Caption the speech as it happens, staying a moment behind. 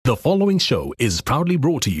The following show is proudly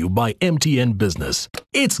brought to you by MTN Business.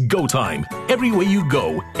 It's go time. Everywhere you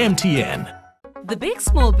go, MTN. The Big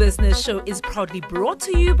Small Business Show is proudly brought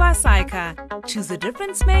to you by Saika. Choose a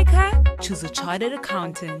difference maker. Choose a chartered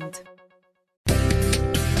accountant.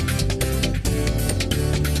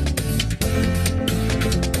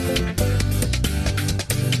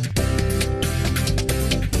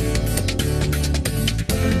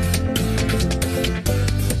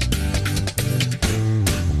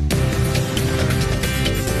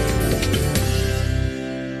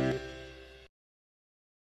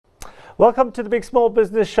 Welcome to the Big Small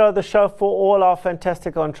Business Show, the show for all our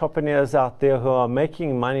fantastic entrepreneurs out there who are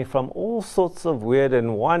making money from all sorts of weird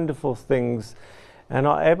and wonderful things and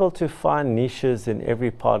are able to find niches in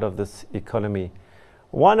every part of this economy.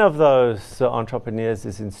 One of those entrepreneurs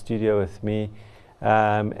is in studio with me,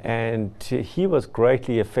 and he was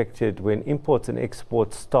greatly affected when imports and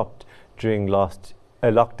exports stopped during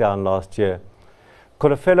lockdown last year.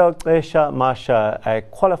 Kholofelo Masha, a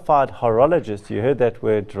qualified horologist, you heard that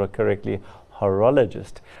word correctly,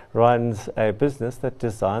 horologist, runs a business that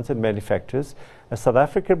designs and manufactures a South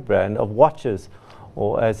African brand of watches,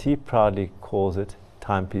 or as he proudly calls it,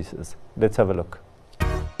 timepieces. Let's have a look.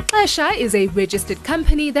 Xesha is a registered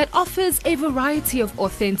company that offers a variety of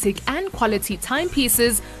authentic and quality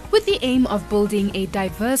timepieces with the aim of building a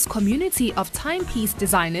diverse community of timepiece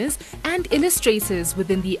designers and illustrators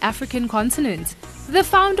within the African continent. The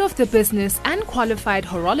founder of the business and qualified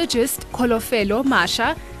horologist, Kholofelo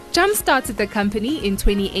Masha, jump-started the company in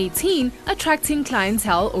 2018, attracting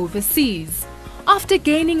clientele overseas. After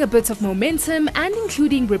gaining a bit of momentum and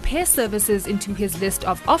including repair services into his list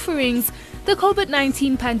of offerings, the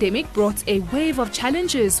COVID-19 pandemic brought a wave of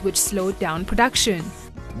challenges which slowed down production.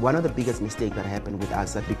 One of the biggest mistakes that happened with us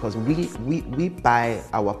is that because we buy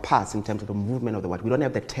our parts in terms of the movement of the watch, we don't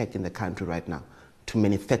have the tech in the country right now to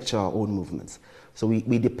manufacture our own movements. So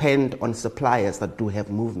we depend on suppliers that do have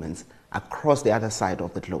movements across the other side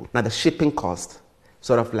of the globe. Now the shipping cost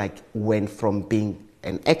sort of like went from being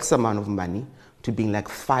an X amount of money to being like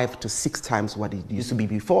 5 to 6 times what it used to be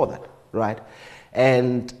before that, right?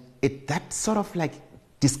 And that sort of like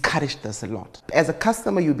discouraged us a lot. As a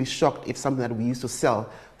customer, you'll be shocked if something that we used to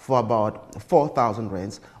sell for about 4,000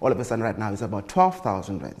 rands, all of a sudden right now is about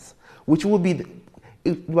 12,000 rands, which would be,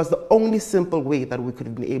 it was the only simple way that we could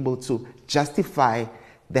have been able to justify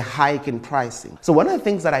the hike in pricing. So one of the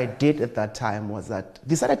things that I did at that time was that I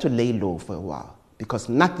decided to lay low for a while because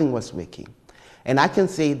nothing was working. And I can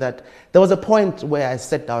say that there was a point where I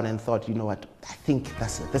sat down and thought, you know what, I think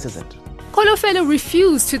that's it, this is it. Kholofelo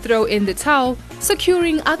refused to throw in the towel,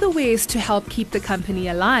 securing other ways to help keep the company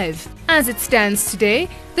alive. As it stands today,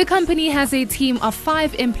 the company has a team of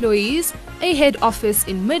 5 employees, a head office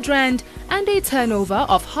in Midrand, and a turnover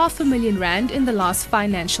of R500,000 in the last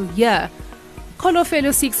financial year.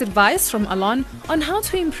 Kholofelo seeks advice from Allon on how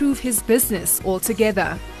to improve his business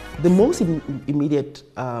altogether. The most immediate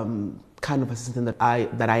kind of assistance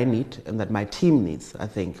that I need and that my team needs, I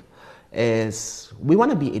think, is we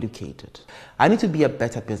want to be educated. I need to be a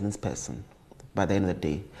better business person by the end of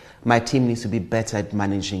the day. My team needs to be better at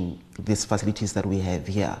managing these facilities that we have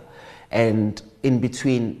here. And in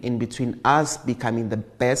between us becoming the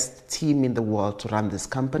best team in the world to run this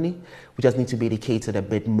company, we just need to be educated a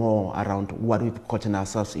bit more around what we've gotten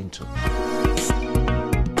ourselves into.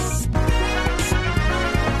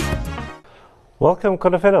 Welcome,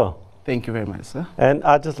 Kholofelo. Thank you very much, sir. And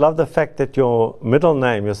I just love the fact that your middle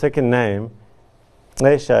name, your second name,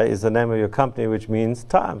 Xesha, is the name of your company, which means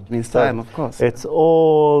time. It means time, of course. It's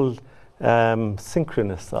all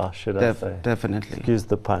synchronous, should I say. Definitely. Excuse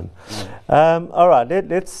the pun. Yeah. All right,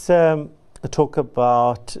 let's talk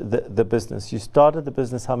about the business. You started the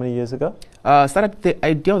business how many years ago? The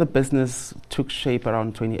idea of the business took shape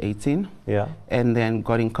around 2018. Yeah. And then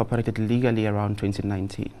got incorporated legally around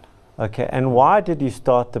 2019. Okay, and why did you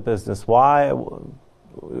start the business? Why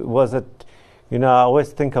was it, I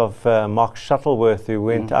always think of Mark Shuttleworth, who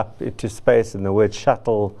went up into space, and the word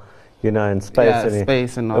shuttle, in space. Yeah, and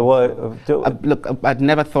space and all. Look, I'd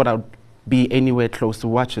never thought I'd be anywhere close to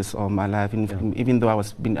watches all my life, even though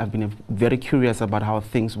I've been very curious about how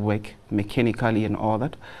things work mechanically and all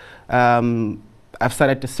that. I've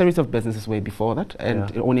started a series of businesses way before that, and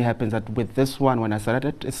it only happens that with this one, when I started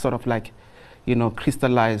it, it's sort of like,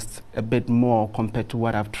 crystallized a bit more compared to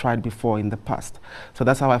what I've tried before in the past. So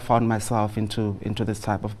that's how I found myself into this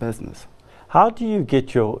type of business. How do you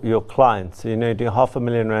get your clients? You do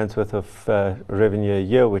R500,000 worth of revenue a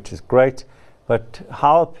year, which is great, but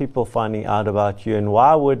how are people finding out about you, and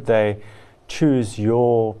why would they choose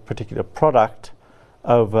your particular product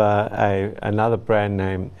over another brand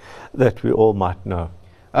name that we all might know?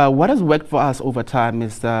 What has worked for us over time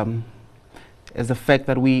is the fact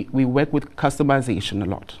that we work with customization a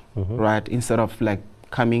lot, right? Instead of like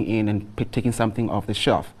coming in and taking something off the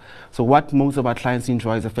shelf. So what most of our clients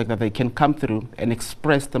enjoy is the fact that they can come through and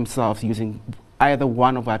express themselves using either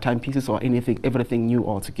one of our timepieces or everything new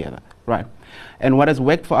altogether, right? And what has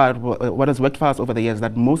worked for us over the years is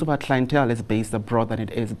that most of our clientele is based abroad than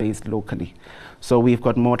it is based locally. So we've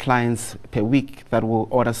got more clients per week that will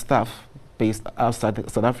order stuff based outside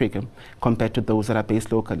South Africa compared to those that are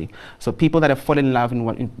based locally. So people that have fallen in love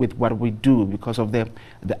with what we do because of the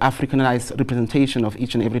Africanized representation of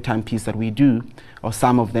each and every timepiece that we do, or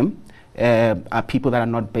some of them, are people that are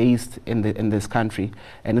not based in this country.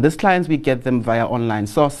 And these clients, we get them via online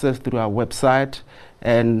sources through our website,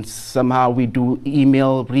 and somehow we do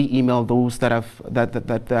re-email those that have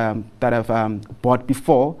bought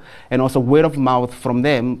before, and also word of mouth from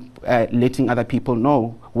them, letting other people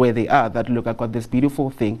know where they are, that look, I got this beautiful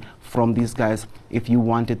thing from these guys. If you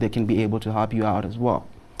want it, they can be able to help you out as well.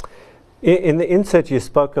 In the insert, you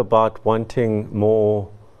spoke about wanting more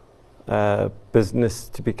business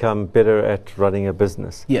to become better at running a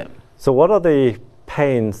business. Yeah. So what are the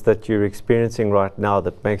pains that you're experiencing right now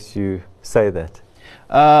that makes you say that?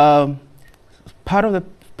 Part of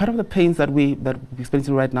the pains that we're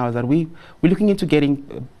experiencing right now is that we're looking into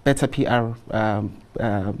getting better PR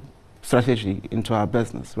strategy into our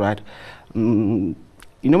business, right? You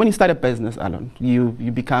know, when you start a business, Allon, you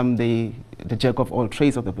become the jack of all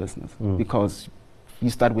trades of the business, because you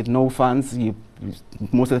start with no funds.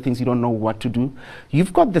 Most of the things you don't know what to do.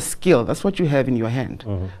 You've got the skill. That's what you have in your hand.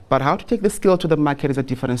 But how to take the skill to the market is a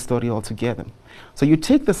different story altogether. So you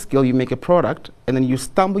take the skill, you make a product, and then you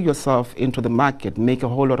stumble yourself into the market, make a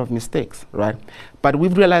whole lot of mistakes, right? But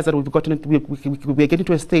we've realized that we're getting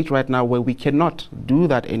to a stage right now where we cannot do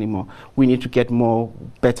that anymore. We need to get more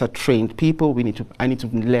better trained people. I need to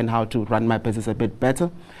learn how to run my business a bit better,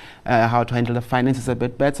 how to handle the finances a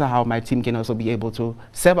bit better, how my team can also be able to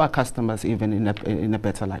serve our customers even in a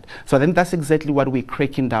better light. So then that's exactly what we're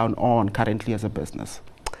cracking down on currently as a business.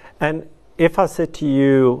 And if I said to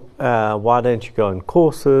you, why don't you go on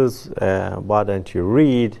courses, why don't you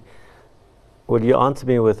read, will you answer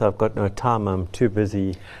me with, I've got no time, I'm too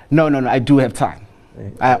busy? No, I do have time.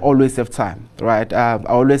 I always have time, right? I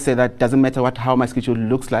always say that doesn't matter how my schedule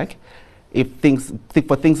looks like. For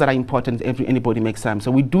things that are important, anybody makes time. So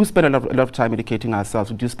we do spend a lot of time educating ourselves.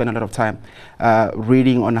 We do spend a lot of time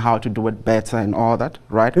reading on how to do it better and all that,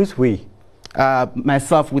 right? Who's we?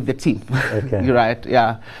 Myself with the team. Okay. Right,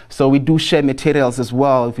 yeah. So we do share materials as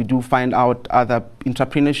well. If we do find out other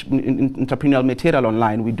entrepreneurial material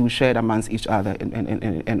online, we do share it amongst each other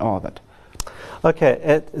and all that.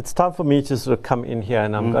 Okay, it's time for me to sort of come in here,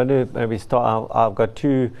 and I'm going to maybe start. I've got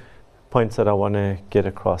 2 points that I want to get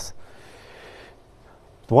across.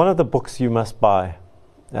 One of the books you must buy,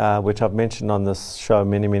 which I've mentioned on this show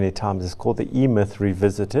many times, is called The E-Myth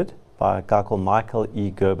Revisited by a guy called Michael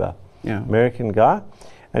E. Gerber. Yeah. American guy,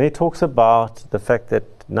 and he talks about the fact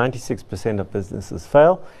that 96% of businesses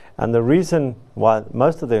fail, and the reason why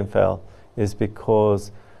most of them fail is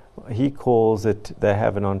because he calls it they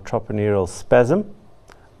have an entrepreneurial spasm,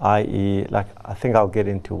 i.e., like, I think I'll get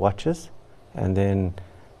into watches, and then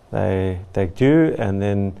they do, and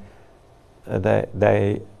then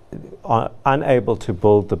they are unable to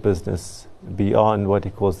build the business beyond what he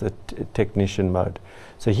calls the technician mode.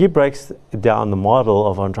 So he breaks down the model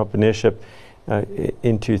of entrepreneurship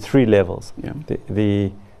into 3 levels. Yeah.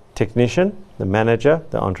 The technician, the manager,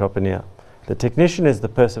 the entrepreneur. The technician is the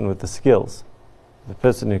person with the skills, the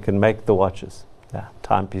person who can make the watches,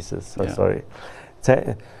 timepieces, sorry.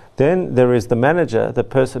 So then there is the manager, the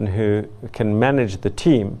person who can manage the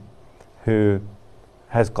team, who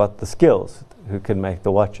has got the skills, who can make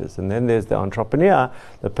the watches. And then there's the entrepreneur,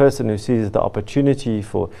 the person who sees the opportunity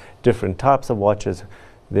for different types of watches,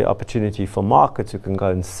 the opportunity for markets, who can go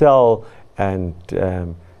and sell and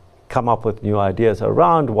come up with new ideas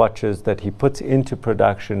around watches that he puts into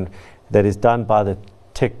production, that is done by the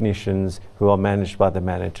technicians who are managed by the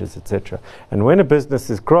managers, etc. And when a business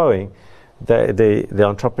is growing, the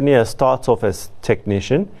entrepreneur starts off as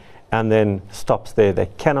technician and then stops there. They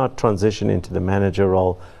cannot transition into the manager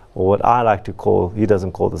role, or what I like to call, he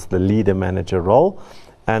doesn't call this the leader manager role.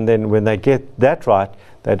 And then when they get that right,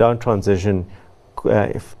 they don't transition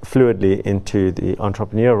fluidly into the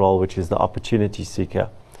entrepreneur role, which is the opportunity seeker.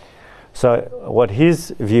 So what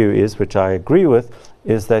his view is, which I agree with,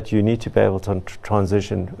 is that you need to be able to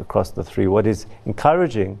transition across the 3. What is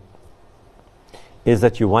encouraging is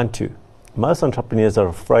that you want to. Most entrepreneurs are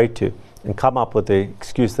afraid to and come up with the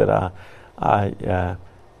excuse that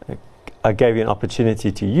I gave you an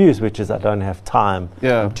opportunity to use, which is I don't have time.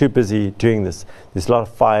 Yeah. I'm too busy doing this. There's a lot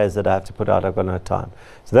of fires that I have to put out. I've got no time.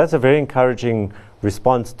 So that's a very encouraging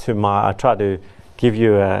response to I tried to give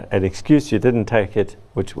you an excuse. You didn't take it,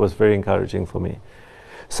 which was very encouraging for me.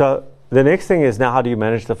 So the next thing is now, how do you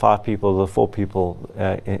manage the 5 people, the 4 people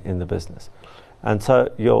in the business? And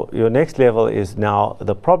so your next level is now,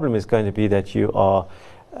 the problem is going to be that you are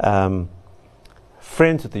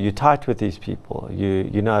friends with you're tight with these people.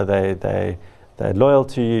 You know they're loyal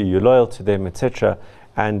to you, you're loyal to them, etc.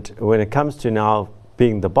 And when it comes to now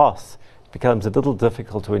being the boss, it becomes a little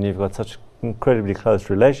difficult when you've got such incredibly close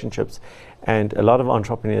relationships. And a lot of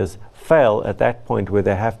entrepreneurs fail at that point, where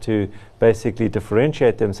they have to basically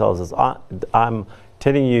differentiate themselves as I'm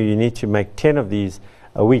telling you, you need to make 10 of these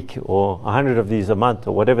a week or 100 of these a month,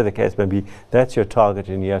 or whatever the case may be. That's your target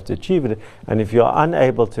and you have to achieve it. And if you're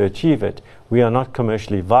unable to achieve it, we are not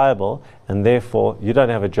commercially viable, and therefore you don't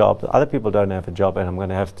have a job, other people don't have a job, and I'm going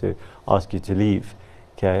to have to ask you to leave.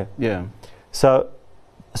 Okay? Yeah. So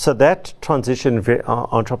that transition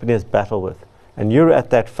entrepreneurs battle with. And you're at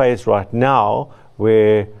that phase right now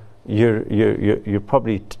where you're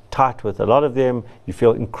probably tight with a lot of them. You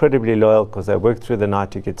feel incredibly loyal because they work through the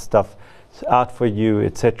night to get stuff out for you,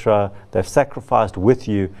 etc. They've sacrificed with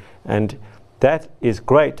you, and that is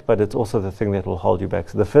great, but it's also the thing that will hold you back.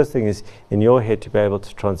 So the first thing is in your head to be able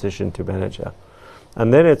to transition to manager,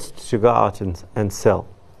 and then it's to go out and sell.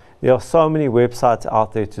 There are so many websites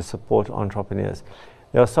out there to support entrepreneurs.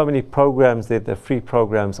 There are so many programs, there are free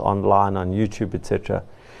programs online on YouTube, etc.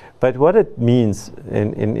 But what it means,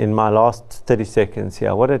 in my last 30 seconds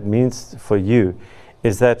here, what it means for you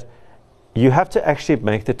is that you have to actually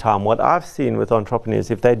make the time. What I've seen with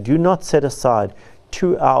entrepreneurs, if they do not set aside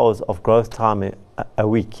 2 hours of growth time a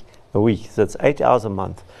week, so it's 8 hours a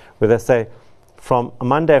month, where they say from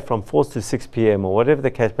Monday from 4 to 6 p.m. or whatever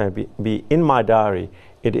the case may be in my diary,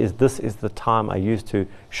 this is the time I use to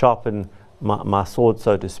sharpen my sword,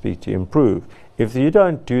 so to speak, to improve. If you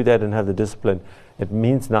don't do that and have the discipline, it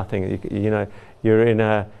means nothing. You're in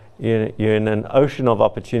an ocean of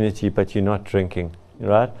opportunity, but you're not drinking,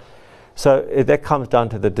 right? So that comes down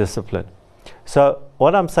to the discipline. So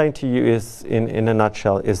what I'm saying to you is, in a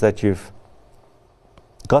nutshell, is that you've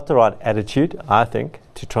got the right attitude, I think,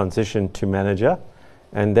 to transition to manager,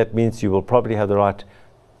 and that means you will probably have the right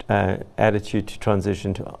attitude to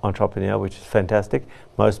transition to entrepreneur, which is fantastic.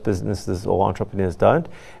 Most businesses or entrepreneurs don't.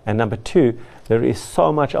 And number 2, there is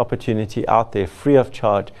so much opportunity out there free of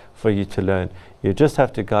charge for you to learn. You just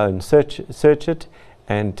have to go and search it,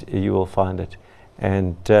 and you will find it.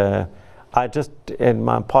 And and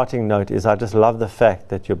my parting note is, I just love the fact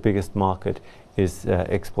that your biggest market is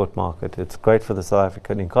export market. It's great for the South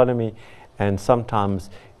African economy, and sometimes,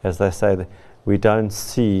 as they say, we don't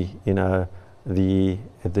see, the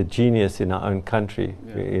genius in our own country.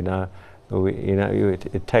 Yeah.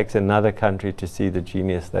 It takes another country to see the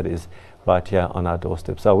genius that is right here on our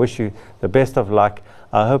doorstep. So I wish you the best of luck.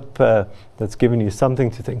 I hope that's given you something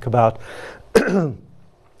to think about.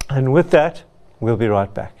 And with that, we'll be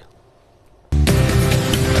right back.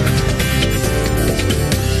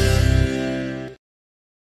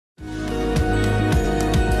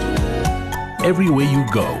 Everywhere you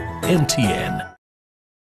go, MTN.